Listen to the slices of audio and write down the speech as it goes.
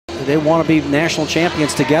they want to be national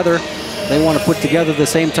champions together. They want to put together the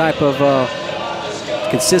same type of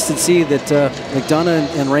consistency that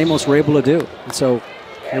McDonough and Ramos were able to do. And so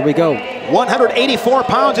here we go. 184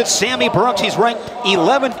 pounds, it's Sammy Brooks. He's ranked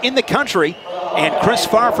 11th in the country. And Chris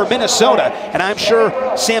Pfarr for Minnesota. And I'm sure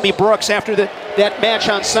Sammy Brooks, after that match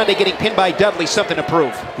on Sunday, getting pinned by Dudley, something to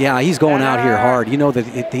prove. Yeah, he's going out here hard. You know that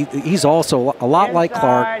he's also a lot like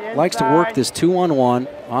Clark, likes to work this 2-on-1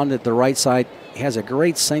 on the right side. He has a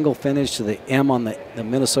great single finish to the M on the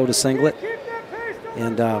Minnesota singlet.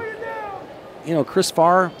 And, you know, Chris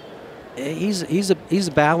Pfarr, he's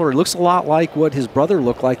a battler. He looks a lot like what his brother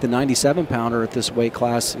looked like, the 97-pounder at this weight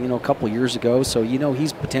class, you know, a couple years ago. So, you know,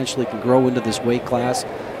 he's potentially can grow into this weight class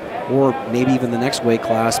or maybe even the next weight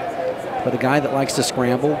class. But a guy that likes to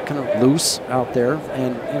scramble, kind of loose out there.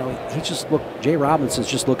 And, you know, Jay Robinson's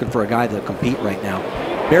just looking for a guy to compete right now.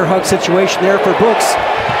 Bear hug situation there for Brooks.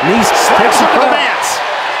 Least takes him for the mats.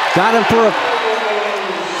 Got him for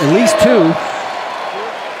at least two.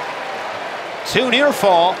 Two near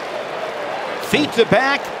fall. Feet to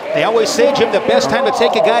back. They always say, Jim, the best time to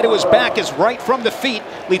take a guy to his back is right from the feet.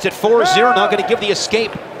 Leads at 4-0. Now going to give the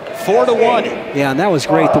escape 4-1. Yeah, and that was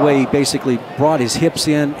great the way he basically brought his hips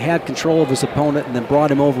in, had control of his opponent, and then brought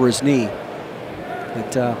him over his knee.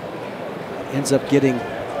 It ends up getting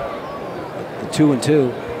the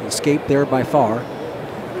 2-2. Escape there by Pfarr.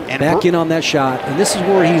 And back in on that shot. And this is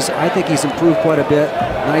where I think he's improved quite a bit.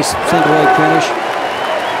 Nice single leg finish.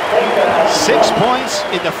 6 points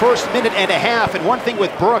in the first minute and a half. And one thing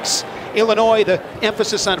with Brooks, Illinois, the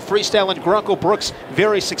emphasis on freestyle and Grunko. Brooks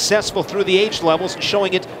very successful through the age levels and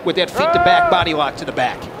showing it with that feet to back body lock to the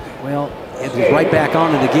back. Well, it was right back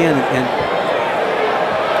on it again. And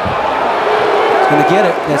he's going to get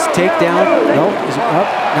it. That's takedown. No, he's up.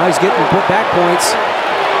 Now he's getting put back points.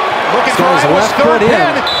 Looking for his left foot in.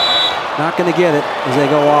 pin. Not going to get it as they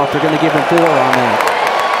go off. They're going to give him 4 on that.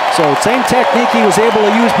 So same technique he was able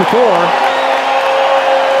to use before.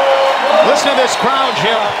 Listen to this crowd,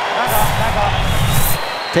 Jim.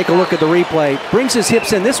 Take a look at the replay. Brings his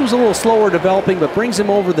hips in. This was a little slower developing, but brings him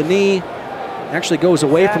over the knee. Actually goes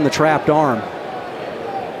away from the trapped arm.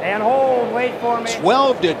 And hold, wait for me.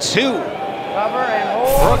 12-2. Cover and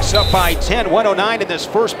hold. Brooks up by 10, 109 in this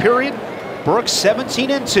first period. Brooks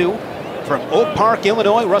 17-2 from Oak Park,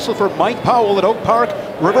 Illinois. Wrestled for Mike Powell at Oak Park.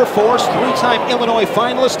 River Force, 3-time Illinois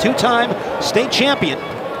finalist, 2-time state champion.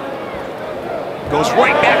 Goes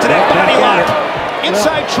right back to that body lock.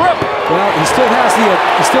 Inside trip. Well, he still has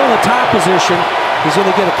he's still in the top position. He's going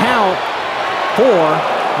to get a count 4.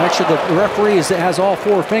 Actually, the referee has all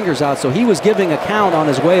 4 fingers out, so he was giving a count on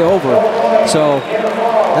his way over. So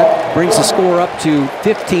that brings the score up to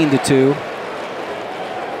 15-2.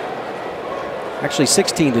 Actually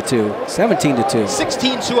 16-2, 17-2.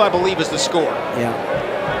 16-2, I believe, is the score. Yeah.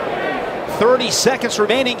 30 seconds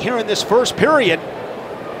remaining here in this first period.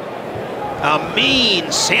 A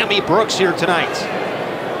mean Sammy Brooks here tonight.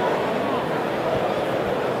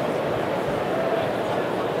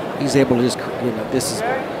 He's able to just, you know, this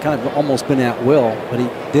has kind of almost been at will, but he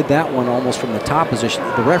did that one almost from the top position.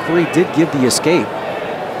 The referee did give the escape.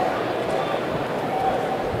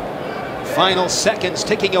 Final seconds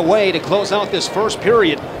ticking away to close out this first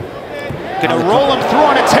period. Gonna roll him through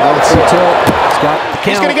on a tilt.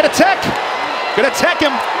 He's gonna get a tech. Gonna tech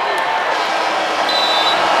him.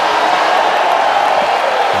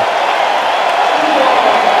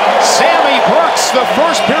 Sammy Brooks, the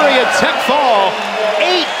first period tech fall.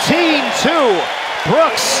 18-2.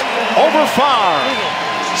 Brooks over Pfarr.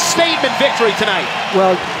 Statement victory tonight.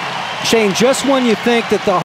 Well, Shane, just when you think that the